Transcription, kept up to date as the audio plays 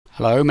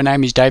Hello, my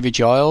name is David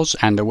Giles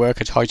and I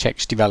work at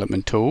Hitex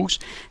Development Tools,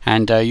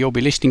 and you'll be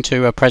listening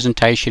to a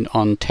presentation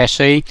on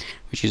TESSY,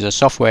 which is a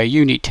software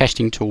unit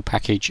testing tool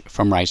package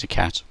from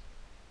Razorcat.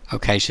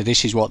 Okay, so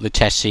this is what the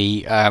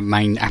TESSY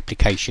main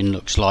application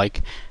looks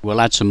like. We'll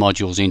add some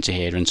modules into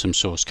here and some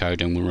source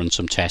code, and we'll run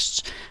some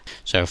tests.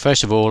 So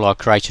first of all, I'll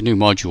create a new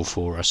module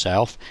for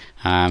ourselves.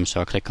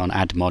 So I click on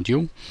Add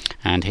Module,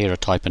 and here I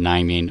type a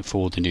name in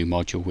for the new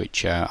module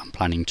which I'm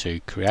planning to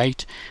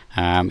create.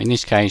 In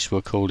this case,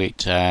 we'll call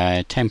it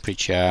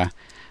Temperature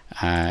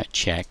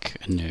Check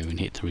New, and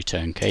hit the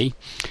return key.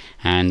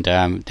 And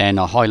then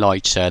I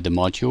highlight the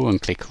module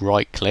and click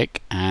right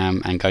click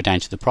and go down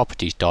to the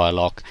properties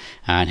dialog,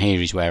 and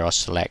here is where I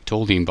select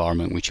all the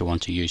environment which I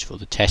want to use for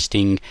the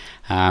testing,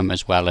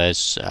 as well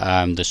as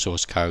the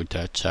source code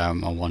that I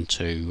want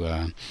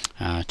to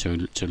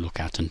look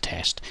at and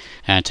test.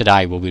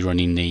 Today we'll be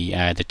running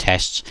the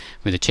tests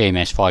with the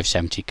TMS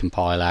 570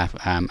 compiler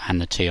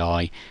and the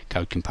TI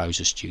Code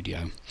Composer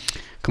Studio.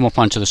 Come up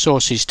onto the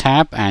Sources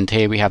tab, and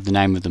here we have the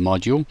name of the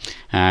module.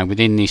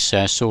 Within this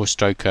source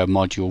stroke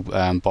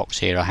module box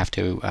here, I have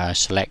to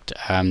select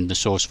the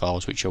source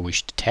files which I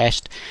wish to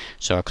test.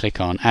 So I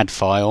click on Add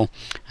File,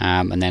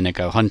 and then I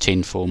go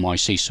hunting for my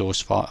C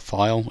source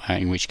file,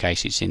 in which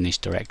case it's in this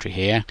directory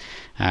here.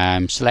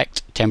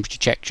 Select temperature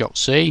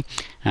check.c.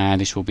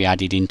 This will be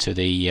added into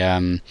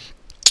the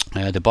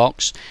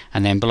box,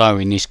 and then below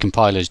in this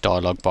compilers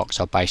dialog box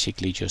I'll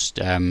basically just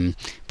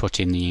put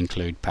in the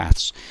include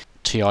paths.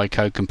 TI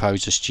Code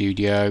Composer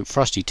Studio,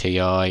 Frosty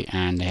TI,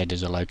 and the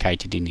headers are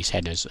located in this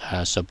headers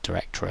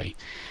subdirectory,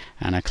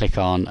 and I click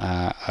on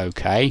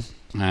OK.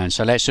 And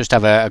so let's just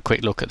have a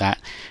quick look at that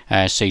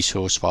C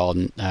source file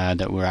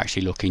that we're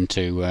actually looking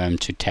to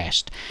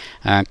test.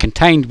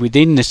 Contained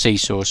within the C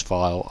source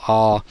file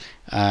are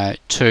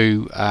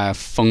two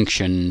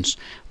functions,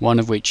 one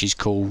of which is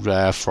called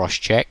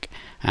frost check,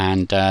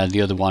 and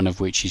the other one of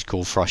which is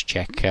called frost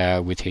check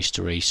with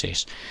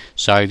hysteresis.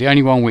 So the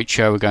only one which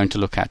we're going to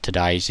look at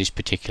today is this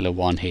particular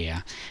one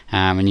here,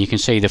 and you can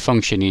see the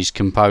function is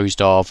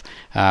composed of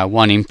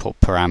one input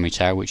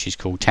parameter which is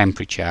called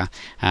temperature,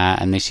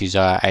 and this is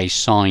a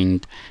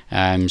signed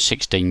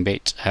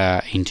 16-bit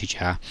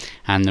integer,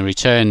 and the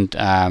returned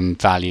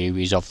value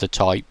is of the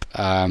type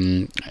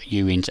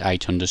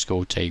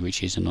uint8_t,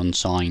 which is an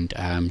unsigned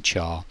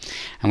char.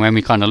 And when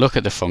we kind of look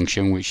at the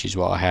function, which is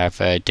what I have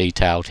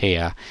detailed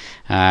here,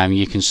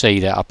 you can see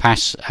that I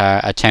pass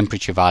a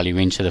temperature value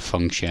into the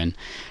function,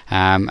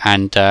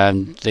 and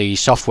the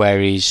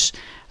software is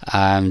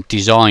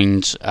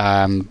designed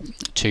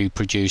to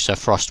produce a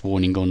frost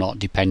warning or not,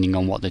 depending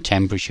on what the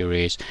temperature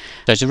is.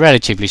 So it's a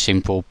relatively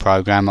simple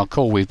program. I'll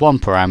call with one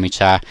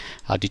parameter,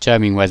 I'll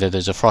determine whether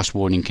there's a frost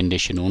warning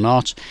condition or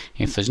not.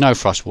 If there's no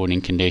frost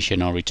warning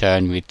condition, I'll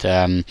return with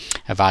a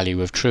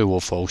value of true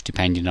or false,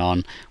 depending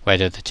on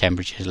whether the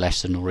temperature is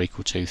less than or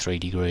equal to 3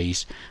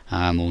 degrees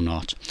or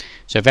not.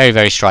 So very,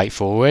 very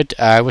straightforward.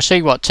 We'll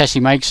see what TESSY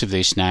makes of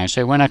this now.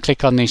 So when I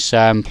click on this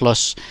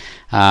plus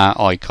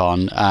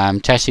icon,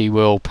 TESSY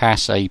will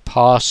pass a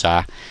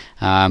parser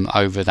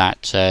over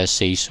that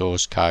C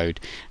source code,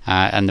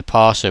 and the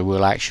parser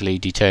will actually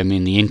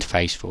determine the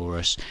interface for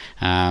us,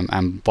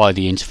 and by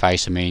the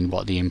interface I mean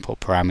what the input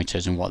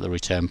parameters and what the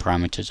return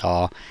parameters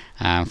are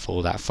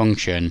for that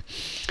function.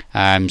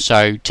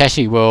 So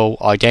TESSY will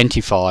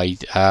identify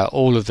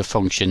all of the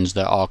functions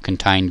that are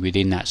contained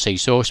within that C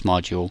source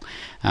module,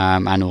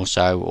 and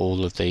also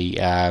all of the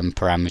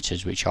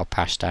parameters which are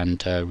passed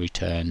and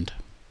returned.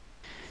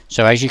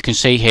 So as you can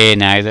see here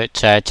now that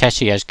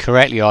TESSY has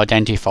correctly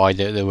identified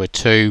that there were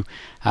two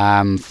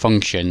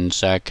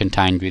functions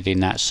contained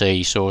within that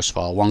C source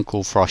file, one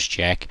called frost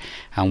check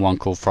and one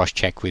called frost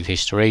check with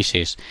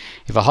hysteresis.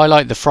 If I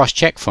highlight the frost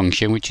check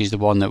function, which is the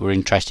one that we're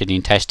interested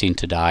in testing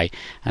today,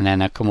 and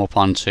then I come up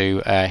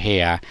onto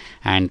here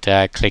and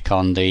click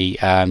on the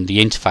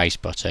interface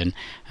button,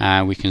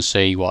 we can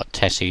see what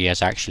TESSY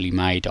has actually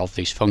made of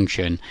this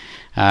function.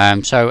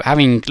 So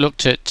having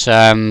looked at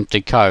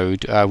the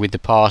code with the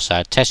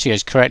parser, TESSY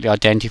has correctly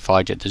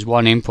identified that there's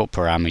one input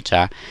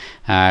parameter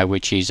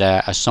which is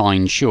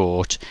assigned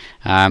short,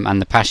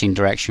 and the passing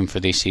direction for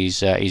this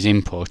is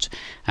input,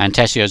 and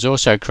TESSY has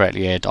also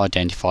correctly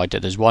identified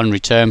that there's one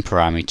return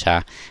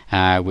parameter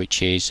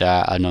which is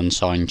an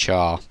unsigned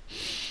char.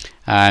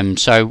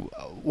 So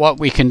what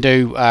we can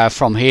do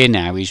from here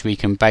now is we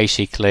can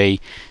basically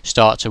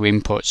start to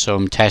input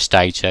some test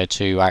data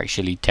to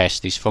actually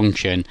test this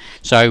function.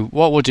 So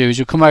what we'll do is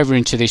we'll come over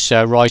into this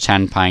right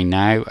hand pane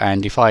now,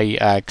 and if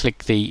I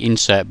click the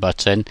insert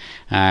button,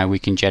 we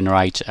can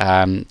generate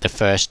the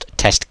first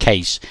test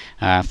case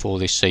for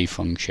this C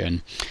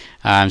function.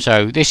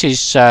 So this is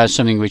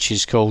something which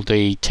is called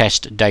the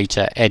Test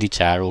Data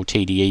Editor, or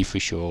TDE for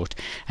short,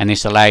 and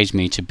this allows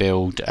me to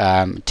build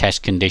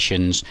test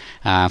conditions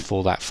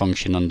for that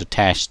function under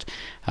test.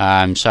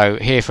 So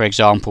here, for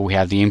example, we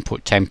have the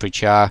input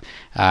temperature.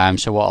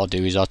 So what I'll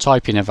do is I'll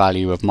type in a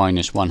value of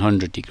minus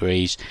 100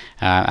 degrees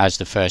as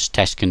the first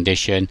test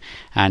condition,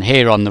 and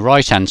here on the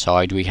right hand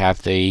side we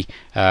have the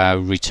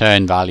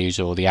return values,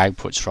 or the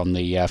outputs from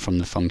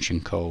the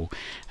function call.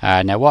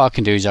 Now what I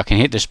can do is I can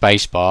hit the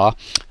space bar,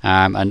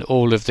 and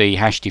all of the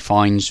hash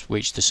defines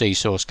which the C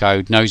source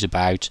code knows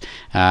about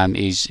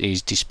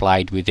is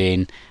displayed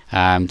within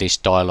this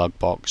dialog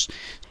box.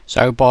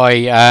 So by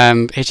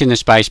hitting the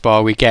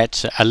spacebar, we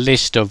get a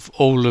list of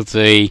all of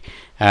the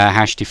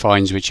hash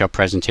defines which are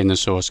present in the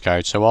source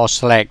code. So I'll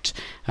select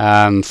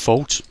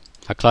fault.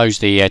 I close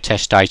the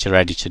test data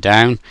editor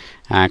down,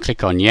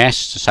 click on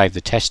yes to save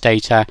the test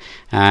data,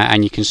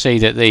 and you can see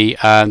that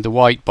the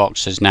white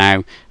box has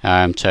now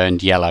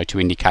turned yellow to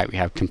indicate we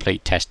have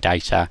complete test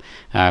data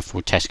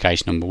for test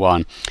case number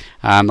 1.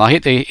 I'll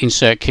hit the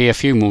insert key a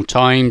few more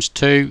times,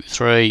 2,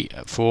 3,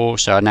 4,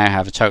 so I now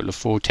have a total of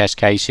 4 test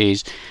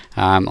cases.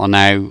 I'll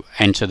now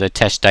enter the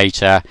test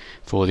data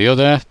for the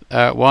other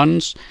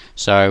ones,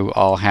 so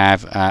I'll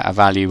have a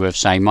value of,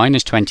 say,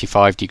 minus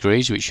 25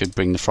 degrees, which should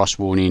bring the frost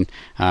warning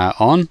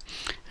on,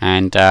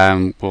 and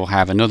we'll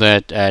have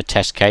another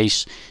test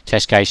case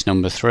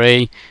number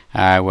 3,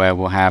 where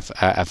we'll have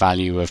a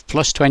value of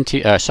plus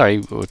 20,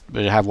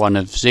 we'll have one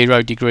of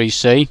 0 degrees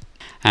C,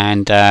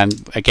 and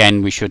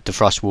again the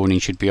frost warning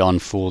should be on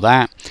for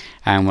that,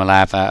 and we'll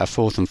have a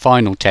fourth and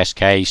final test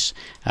case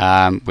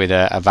with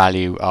a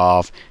value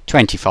of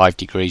 25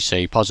 degrees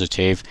C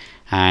positive,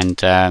 and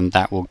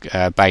that will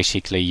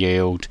basically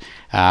yield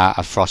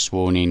a frost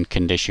warning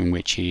condition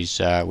which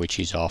is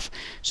off.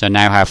 So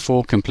now have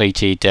 4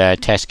 completed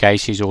test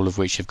cases, all of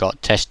which have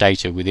got test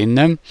data within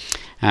them,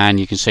 and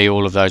you can see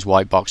all of those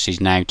white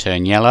boxes now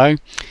turn yellow.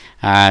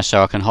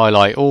 So I can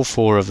highlight all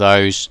 4 of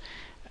those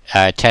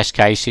test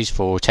cases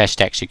for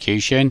test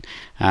execution.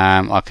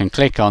 I can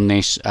click on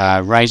this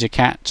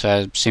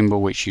Razorcat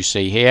symbol which you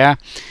see here,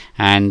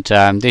 and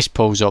this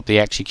pulls up the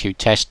execute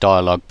test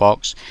dialog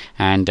box,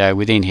 and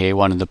within here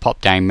one of the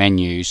pop down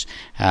menus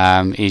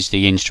is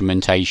the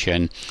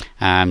instrumentation.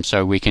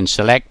 So we can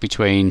select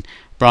between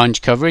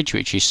branch coverage,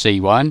 which is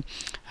C1,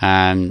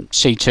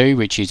 C2,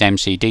 which is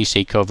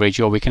MCDC coverage,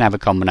 or we can have a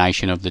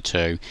combination of the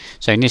two.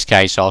 So in this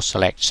case I'll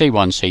select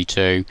C1,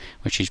 C2,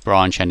 which is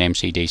branch and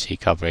MCDC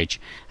coverage,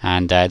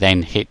 and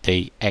then hit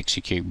the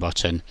execute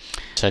button.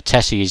 So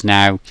TESSY is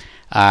now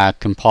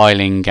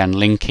compiling and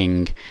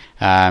linking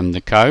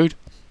the code,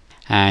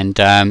 and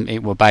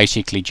it will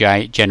basically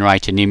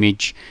generate an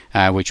image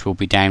which will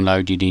be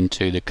downloaded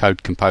into the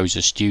Code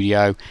Composer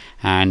Studio,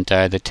 and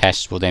the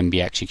tests will then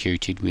be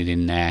executed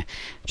within there.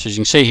 So as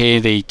you can see here,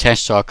 the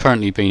tests are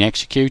currently being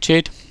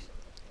executed.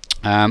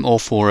 All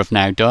 4 have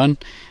now done.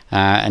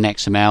 An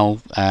XML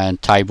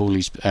table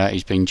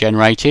is being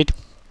generated,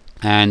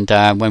 and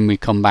when we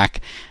come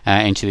back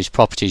into this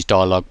properties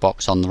dialog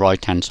box on the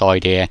right hand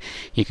side here,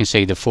 you can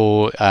see the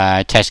 4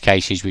 test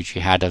cases which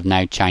we had have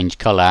now changed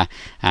colour,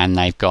 and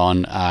they've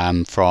gone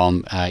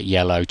from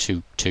yellow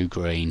to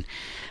green.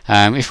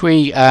 If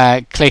we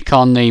click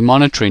on the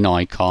monitoring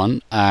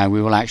icon,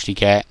 we will actually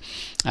get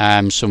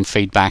some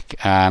feedback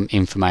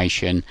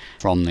information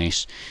from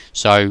this.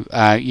 So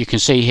you can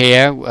see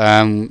here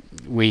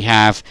we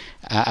have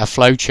a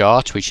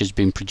flowchart which has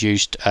been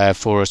produced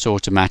for us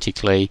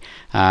automatically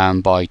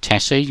by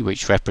TESSY,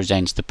 which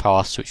represents the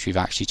paths which we've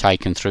actually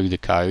taken through the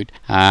code.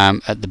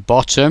 At the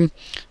bottom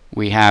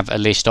we have a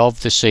list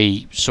of the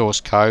C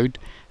source code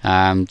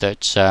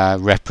that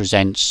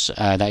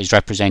is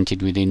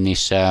represented within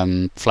this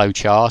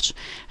flowchart,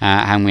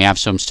 and we have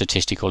some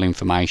statistical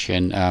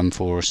information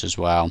for us as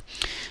well.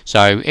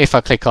 So if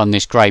I click on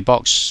this grey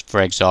box,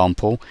 for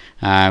example,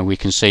 we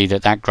can see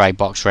that grey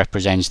box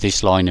represents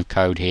this line of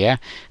code here,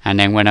 and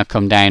then when I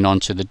come down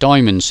onto the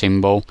diamond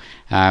symbol,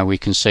 we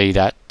can see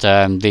that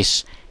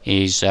this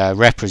is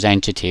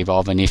representative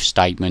of an if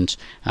statement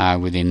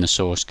within the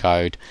source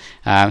code.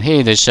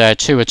 Here there's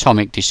 2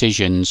 atomic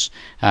decisions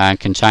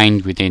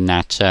contained within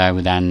that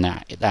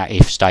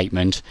if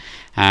statement,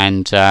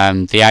 and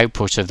the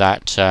output of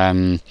that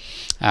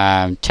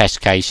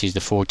test cases, the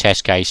 4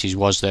 test cases,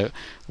 was that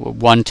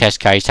one test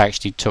case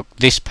actually took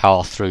this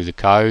path through the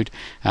code,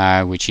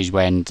 which is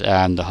when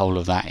the whole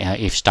of that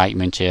if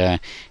statement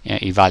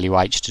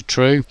evaluates to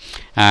true,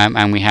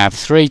 and we have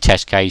 3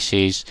 test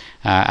cases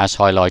as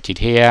highlighted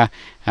here,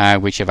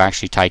 which have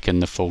actually taken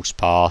the false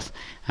path.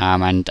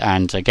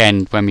 And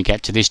again, when we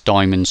get to this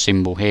diamond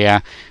symbol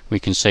here, we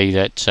can see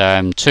that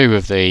 2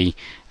 of the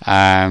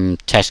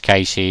test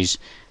cases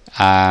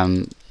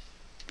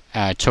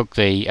took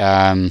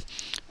the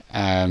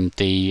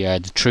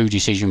true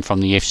decision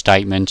from the if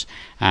statement,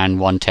 and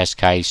 1 test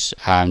case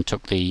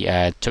took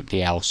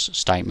the else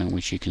statement,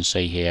 which you can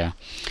see here.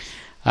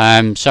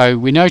 So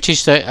we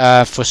notice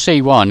that for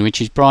C1,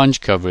 which is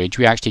branch coverage,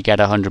 we actually get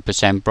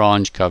 100%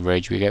 branch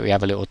coverage. We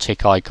have a little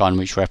tick icon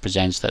which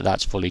represents that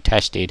that's fully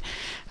tested.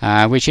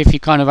 Which, if you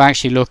kind of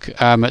actually look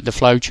at the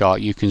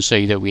flowchart, you can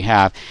see that we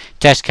have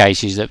test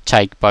cases that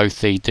take both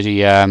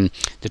the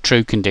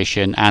true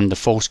condition and the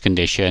false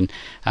condition.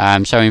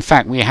 So in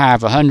fact, we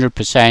have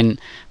 100%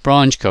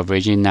 branch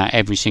coverage in that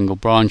every single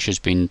branch has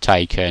been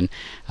taken.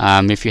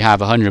 If you have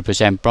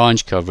 100%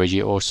 branch coverage,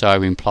 it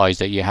also implies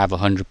that you have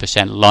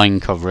 100% line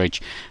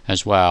coverage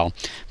as well.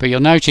 But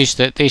you'll notice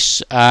that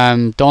this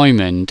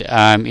diamond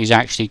is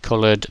actually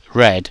coloured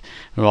red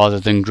rather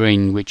than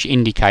green, which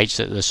indicates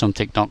that there's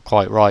something not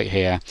quite right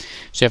here.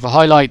 So if I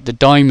highlight the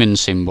diamond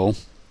symbol,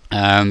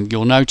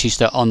 you'll notice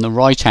that on the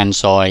right hand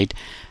side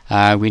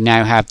we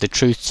now have the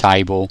truth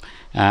table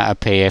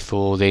appear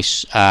for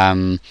this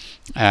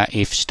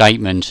if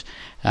statement.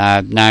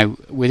 Now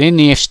within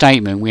the if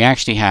statement we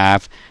actually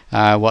have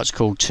what's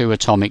called two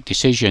atomic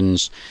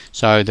decisions.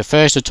 So the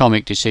first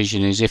atomic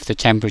decision is if the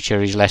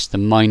temperature is less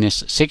than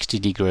 -60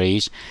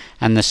 degrees,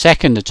 and the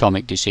second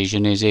atomic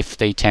decision is if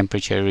the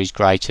temperature is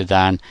greater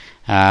than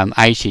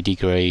 80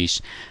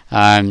 degrees.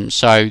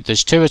 So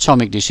there's two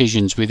atomic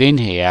decisions within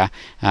here,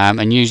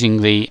 and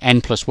using the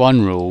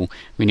n+1 rule,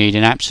 we need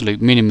an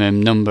absolute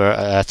minimum number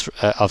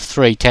of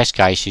 3 test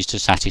cases to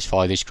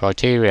satisfy this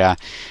criteria.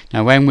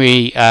 Now when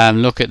we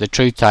look at the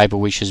truth table,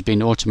 which has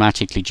been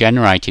automatically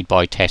generated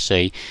by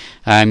TESSY,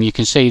 you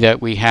can see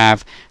that we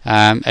have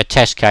a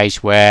test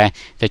case where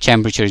the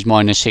temperature is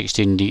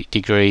 -16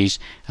 degrees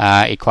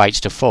equates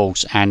to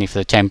false, and if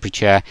the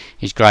temperature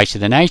is greater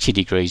than 80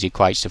 degrees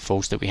equates to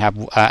false, that we have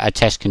a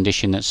test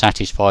condition that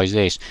satisfies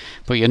this.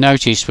 But you'll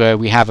notice where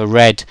we have a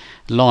red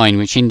line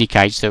which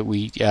indicates that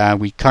we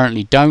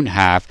currently don't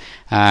have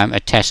a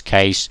test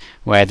case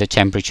where the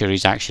temperature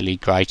is actually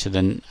greater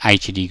than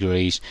 80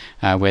 degrees,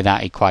 where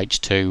that equates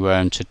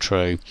to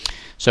true.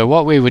 So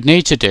what we would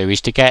need to do is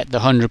to get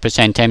the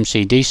 100%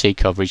 MC/DC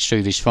coverage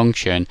through this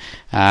function.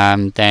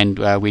 Then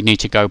we need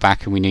to go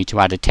back and we need to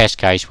add a test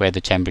case where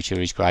the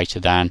temperature is greater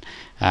than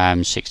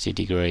 60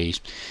 degrees.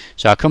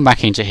 So I come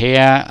back into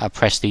here, I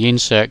press the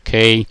insert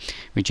key,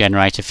 we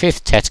generate a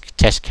 5th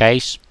test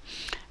case,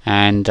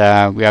 and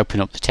we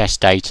open up the test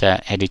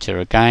data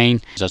editor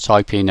again. So I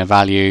type in a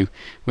value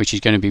which is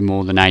going to be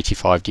more than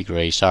 85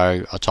 degrees.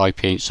 So I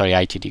type in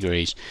 80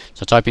 degrees.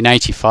 So I type in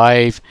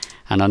 85,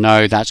 and I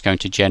know that's going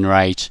to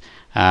generate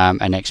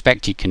an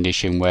expected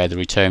condition where the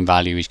return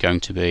value is going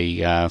to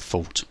be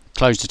false.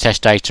 Close the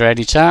test data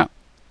editor,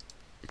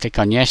 click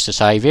on yes to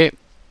save it,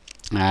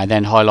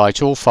 then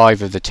highlight all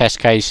 5 of the test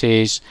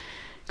cases,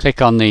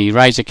 click on the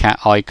Razorcat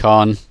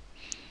icon,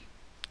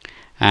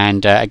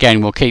 and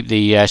again we'll keep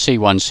the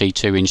C1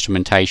 C2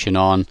 instrumentation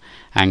on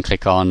and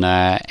click on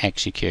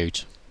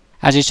execute.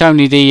 As it's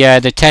only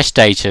the test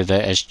data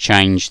that has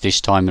changed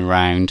this time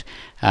around,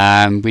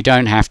 we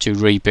don't have to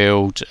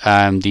rebuild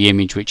the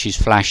image which is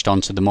flashed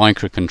onto the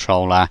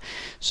microcontroller.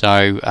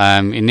 So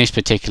in this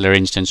particular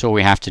instance, all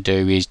we have to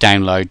do is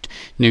download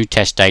new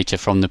test data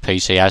from the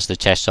PC as the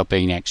tests are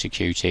being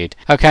executed.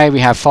 Okay,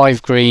 we have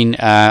 5 green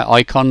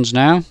icons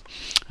now,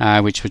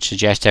 which would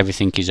suggest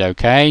everything is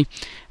okay.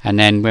 And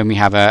then when we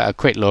have a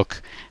quick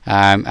look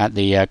at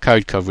the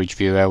code coverage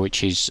viewer,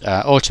 which is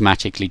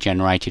automatically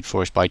generated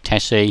for us by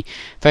TESSY,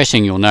 first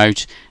thing you'll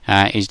note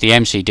is the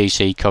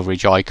MC/DC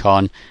coverage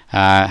icon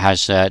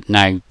has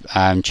now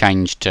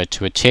changed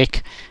to a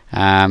tick,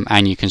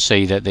 and you can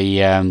see that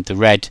the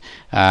red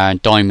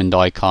diamond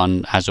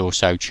icon has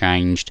also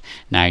changed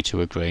now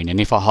to a green. And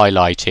if I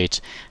highlight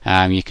it,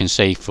 you can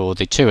see for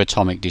the 2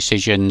 atomic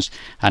decisions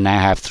I now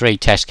have 3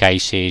 test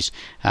cases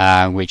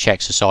which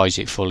exercise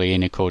it fully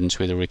in accordance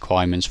with the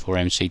requirements for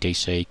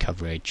MC/DC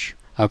coverage.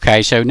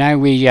 Okay, so now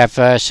we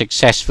have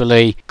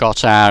successfully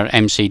got our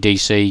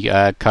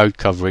MC/DC code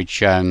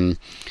coverage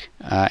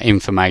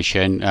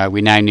information.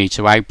 We now need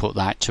to output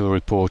that to a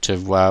report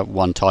of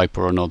one type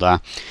or another,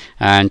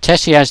 and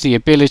TESSY has the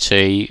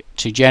ability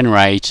to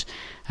generate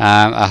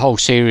a whole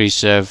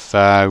series of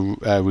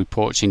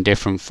reports in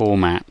different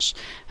formats.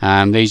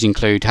 These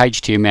include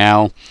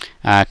HTML,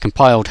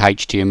 compiled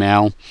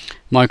HTML,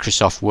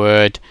 Microsoft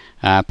Word,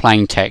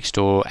 plain text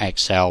or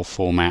Excel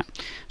format.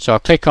 So I'll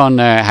click on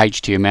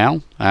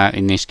HTML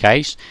in this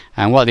case,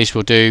 and what this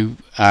will do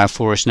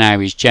for us now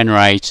is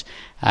generate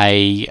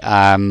a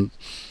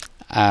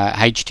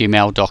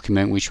HTML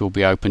document which will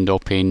be opened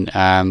up in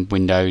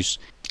Windows,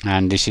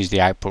 and this is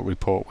the output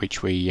report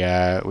which we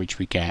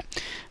get.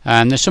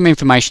 There's some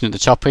information at the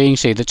top here. You can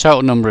see the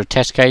total number of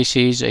test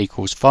cases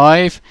equals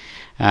 5,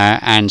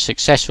 and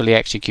successfully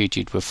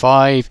executed were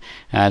 5.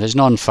 There's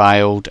none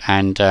failed,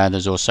 and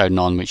there's also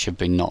none which have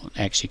been not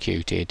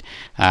executed.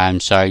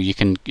 So you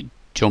can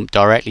jump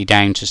directly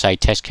down to say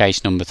test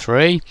case number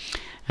 3,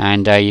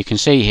 and you can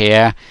see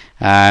here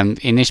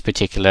in this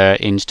particular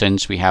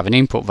instance we have an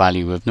input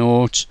value of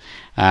 0.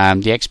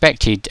 The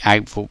expected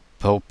output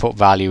output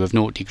value of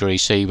 0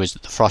 degrees C was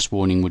that the frost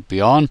warning would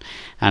be on,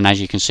 and as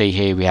you can see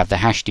here we have the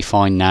hash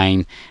defined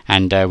name,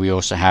 and we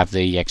also have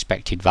the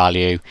expected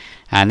value,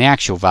 and the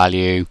actual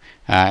value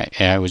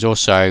was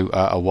also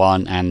a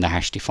 1, and the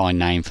hash defined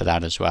name for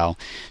that as well.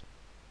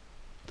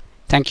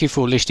 Thank you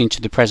for listening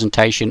to the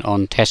presentation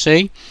on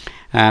TESSY.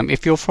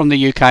 If you're from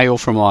the UK or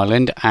from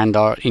Ireland and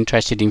are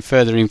interested in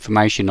further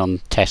information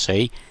on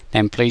TESSY,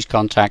 then please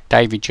contact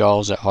David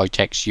Giles at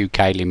Hitex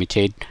UK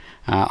Limited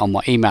on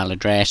my email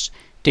address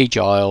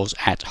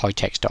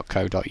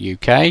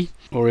dgiles@hitex.co.uk.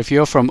 Or if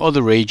you're from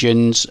other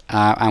regions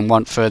and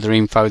want further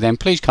info, then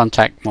please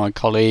contact my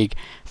colleague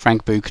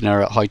Frank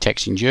Buchner at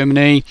Hitex in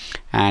Germany,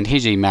 and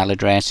his email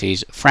address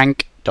is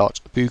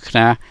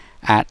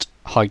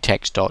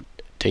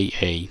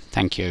frank.buchner@hitex.de.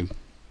 Thank you.